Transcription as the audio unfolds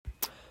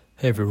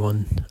Hey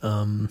everyone,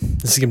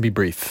 this is going to be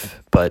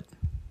brief, but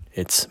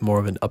it's more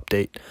of an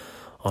update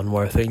on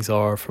where things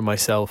are for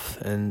myself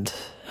and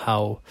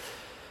how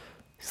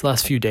these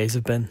last few days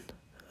have been.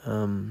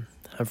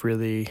 I've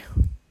really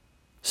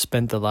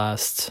spent the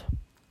last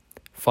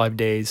 5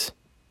 days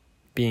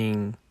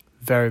being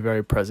very,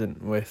 very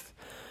present with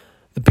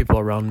the people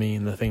around me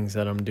and the things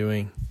that I'm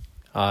doing.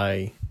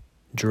 I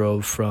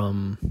drove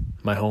from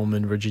my home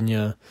in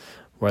Virginia,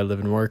 where I live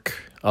and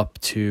work, up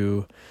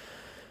to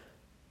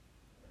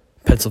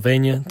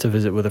Pennsylvania to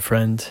visit with a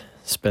friend.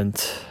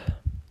 Spent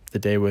the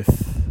day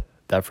with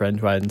that friend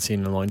who I hadn't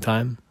seen in a long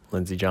time,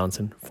 Lindsay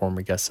Johnson,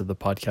 former guest of the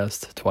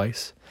podcast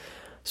twice.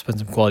 Spent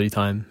some quality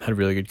time, had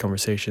really good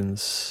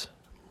conversations,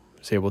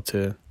 was able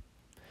to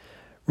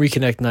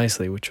reconnect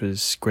nicely, which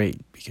was great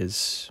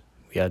because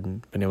we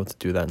hadn't been able to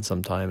do that in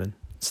some time, and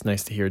it's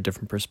nice to hear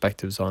different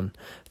perspectives on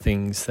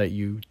things that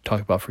you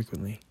talk about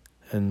frequently.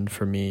 And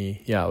for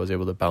me, I was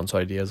able to bounce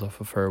ideas off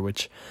of her,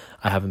 which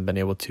I haven't been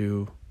able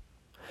to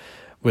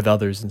with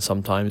others in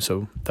some time,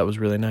 so that was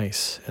really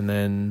nice. And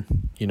then,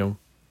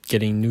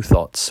 getting new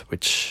thoughts,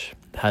 which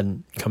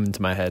hadn't come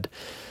into my head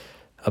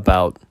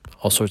about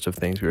all sorts of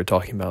things we were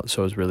talking about,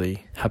 so I was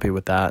really happy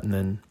with that. And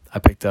then I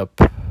picked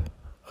up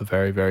a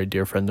very, very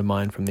dear friend of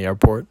mine from the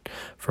airport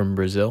from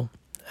Brazil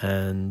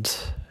and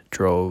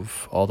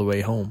drove all the way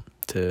home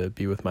to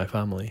be with my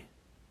family.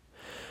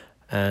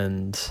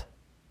 And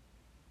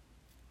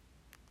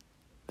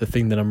the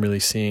thing that I'm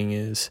really seeing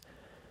is,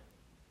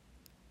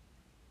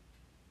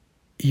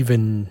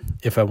 even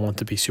if I want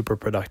to be super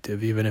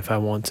productive, even if I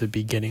want to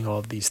be getting all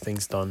of these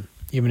things done,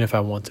 even if I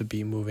want to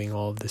be moving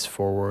all of this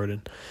forward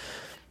and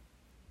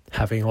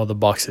having all the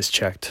boxes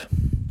checked,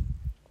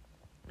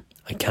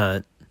 I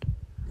can't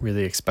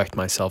really expect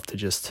myself to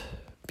just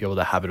be able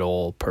to have it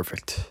all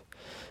perfect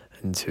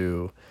and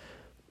to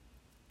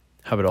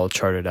have it all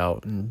charted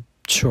out. And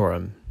sure,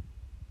 I'm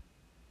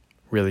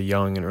really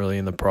young and early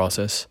in the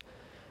process,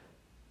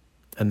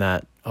 and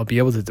that I'll be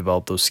able to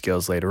develop those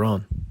skills later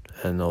on.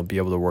 And I'll be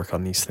able to work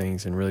on these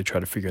things and really try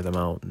to figure them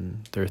out.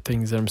 And there are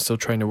things that I'm still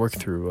trying to work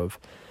through of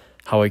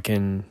how I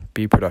can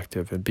be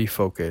productive and be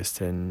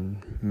focused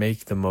and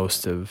make the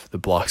most of the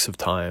blocks of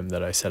time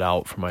that I set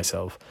out for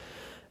myself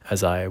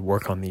as I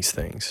work on these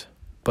things.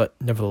 But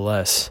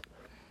nevertheless,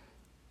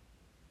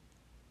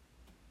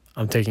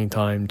 I'm taking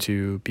time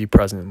to be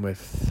present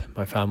with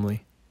my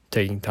family,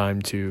 taking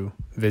time to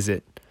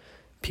visit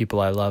people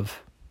I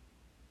love,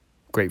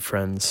 great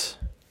friends,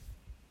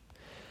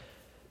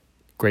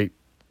 great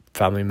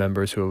family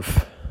members who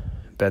have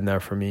been there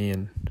for me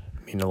and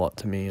mean a lot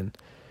to me, and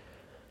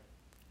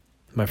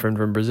my friend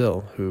from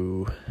Brazil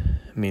who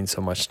means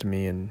so much to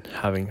me, and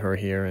having her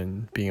here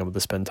and being able to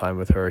spend time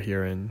with her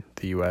here in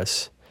the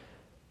US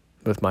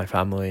with my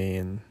family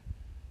and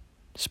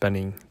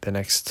spending the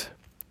next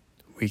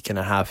week and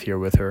a half here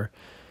with her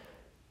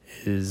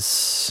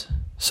is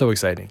so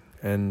exciting.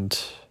 And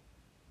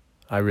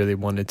I really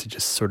wanted to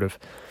just sort of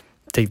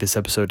take this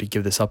episode to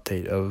give this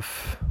update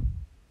of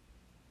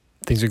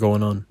things are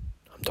going on.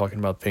 I'm talking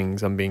about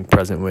things. I'm being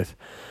present with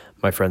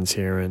my friends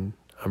here, and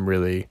I'm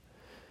really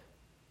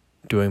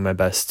doing my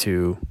best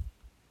to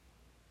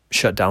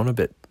shut down a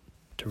bit,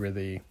 to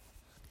really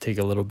take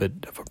a little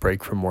bit of a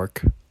break from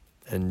work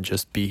and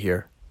just be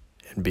here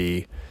and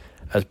be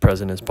as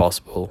present as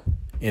possible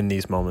in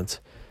these moments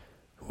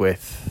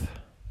with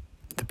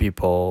the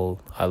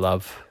people I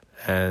love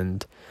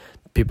and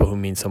people who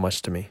mean so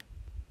much to me.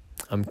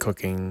 I'm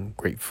cooking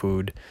great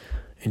food,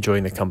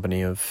 enjoying the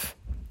company of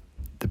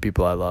the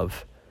people I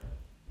love,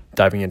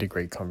 diving into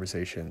great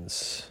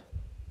conversations,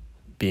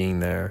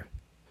 being there,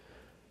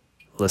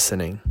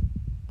 listening,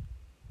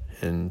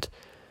 and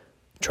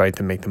trying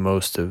to make the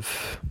most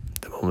of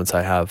the moments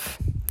I have,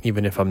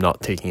 even if I'm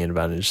not taking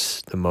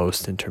advantage the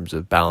most in terms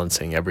of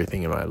balancing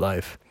everything in my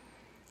life.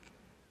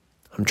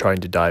 I'm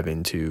trying to dive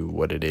into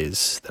what it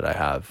is that I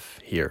have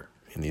here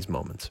in these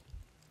moments.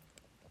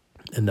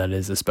 And that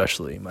is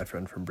especially my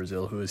friend from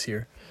Brazil who is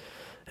here.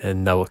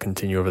 And that will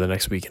continue over the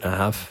next week and a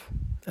half.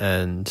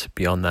 And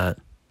beyond that,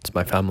 it's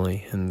my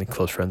family and the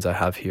close friends I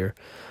have here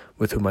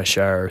with whom I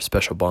share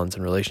special bonds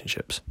and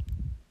relationships.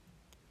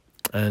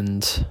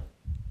 And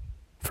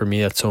for me,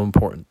 that's so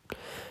important.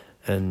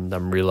 And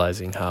I'm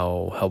realizing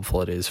how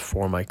helpful it is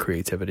for my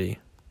creativity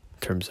in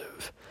terms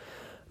of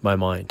my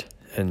mind.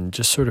 And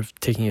just sort of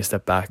taking a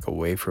step back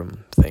away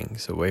from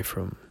things, away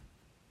from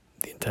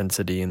the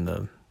intensity and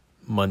the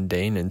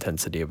mundane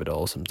intensity of it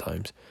all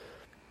sometimes.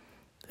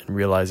 And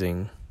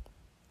realizing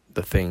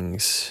the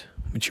things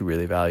which you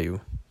really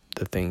value,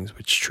 the things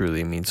which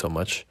truly mean so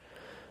much,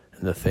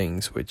 and the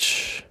things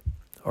which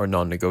are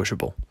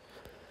non-negotiable.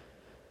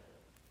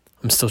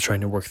 I'm still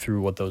trying to work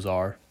through what those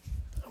are.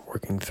 I'm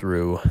working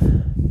through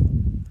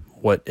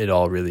what it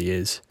all really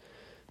is,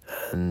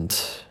 and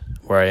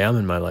where I am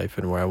in my life,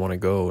 and where I want to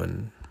go,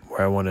 and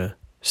where I want to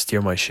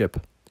steer my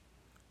ship.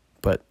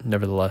 But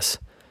nevertheless,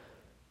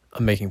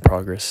 I'm making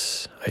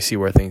progress. I see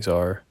where things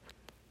are,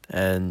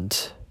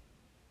 and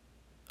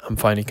I'm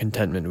finding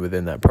contentment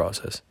within that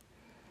process.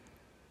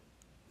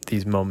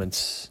 These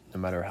moments,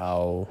 no matter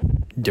how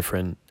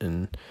different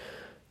and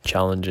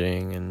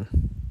challenging and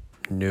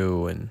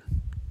new and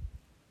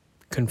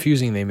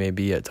confusing they may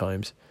be at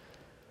times,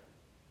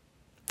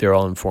 they're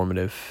all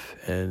informative,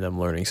 and I'm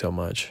learning so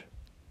much.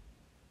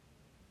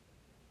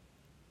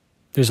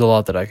 There's a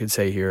lot that I could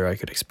say here. I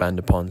could expand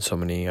upon so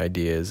many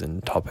ideas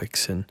and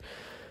topics, and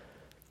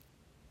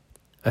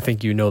I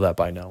think you know that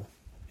by now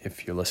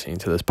if you're listening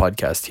to this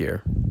podcast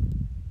here.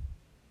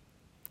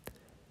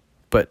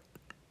 But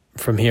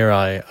from here,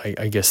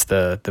 I guess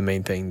the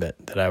main thing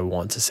that I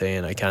want to say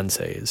and I can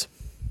say is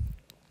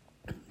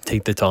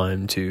take the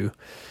time to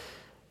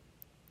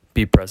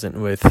be present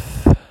with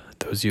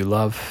those you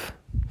love.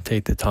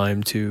 Take the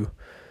time to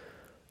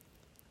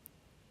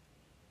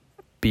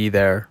be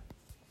there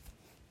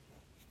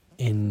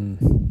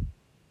in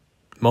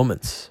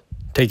moments.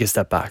 Take a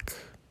step back.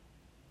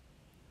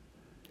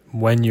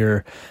 When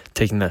you're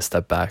taking that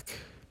step back,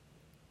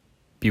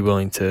 be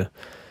willing to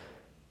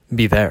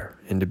be there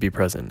and to be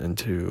present and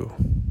to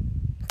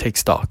take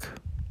stock.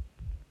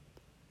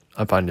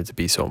 I find it to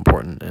be so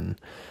important, and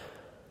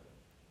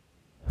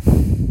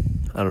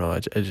I don't know, I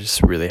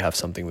just really have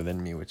something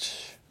within me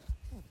which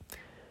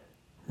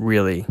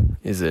really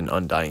is an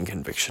undying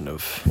conviction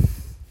of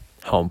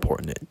how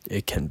important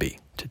it can be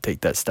to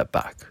take that step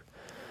back,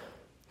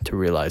 to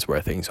realize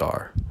where things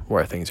are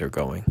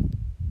going,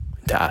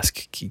 to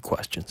ask key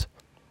questions.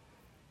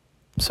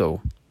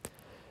 So,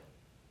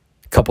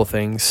 a couple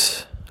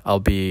things. I'll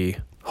be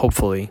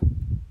hopefully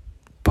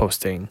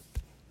posting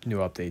new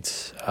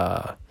updates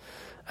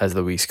as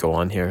the weeks go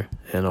on here,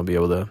 and I'll be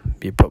able to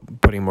be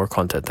putting more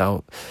content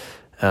out.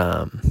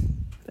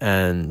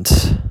 And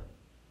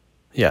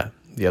yeah,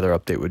 the other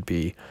update would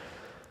be,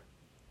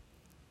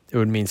 it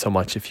would mean so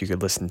much if you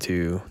could listen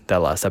to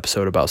that last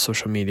episode about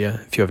social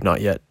media. If you have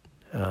not yet,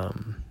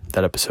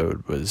 that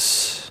episode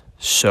was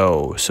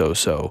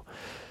so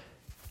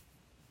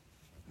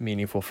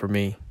meaningful for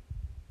me.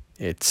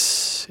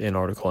 It's an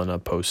article and a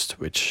post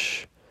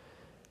which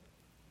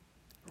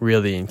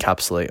really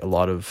encapsulate a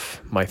lot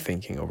of my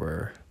thinking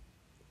over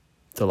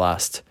the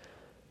last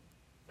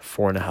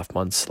 4.5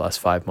 months, last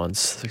 5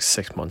 months,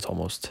 6 months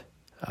almost.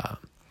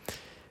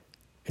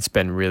 It's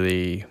been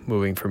really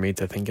moving for me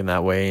to think in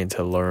that way and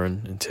to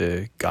learn and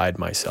to guide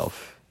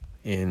myself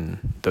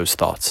in those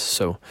thoughts.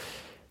 So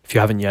if you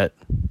haven't yet,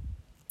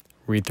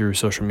 read through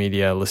social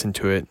media, listen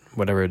to it,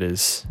 whatever it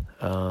is.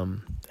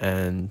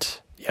 And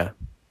yeah,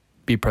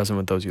 be present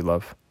with those you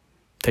love.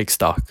 Take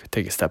stock,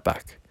 take a step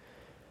back.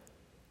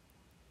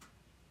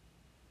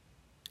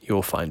 You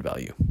will find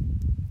value.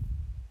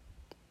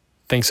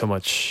 Thanks so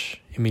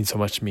much. It means so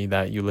much to me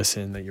that you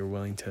listen, that you're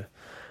willing to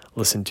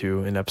listen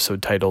to an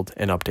episode titled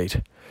An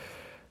Update.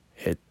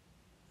 It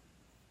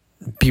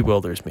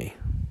bewilders me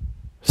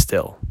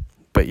still,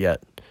 but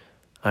yet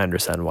I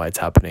understand why it's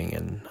happening,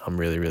 and I'm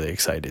really, really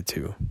excited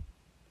to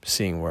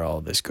seeing where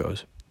all this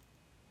goes.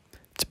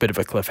 It's a bit of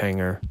a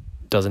cliffhanger,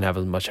 doesn't have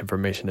as much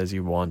information as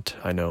you want,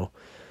 I know,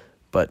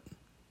 but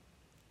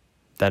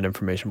that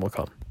information will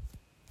come.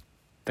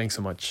 Thanks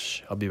so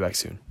much. I'll be back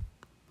soon.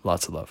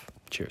 Lots of love.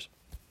 Cheers.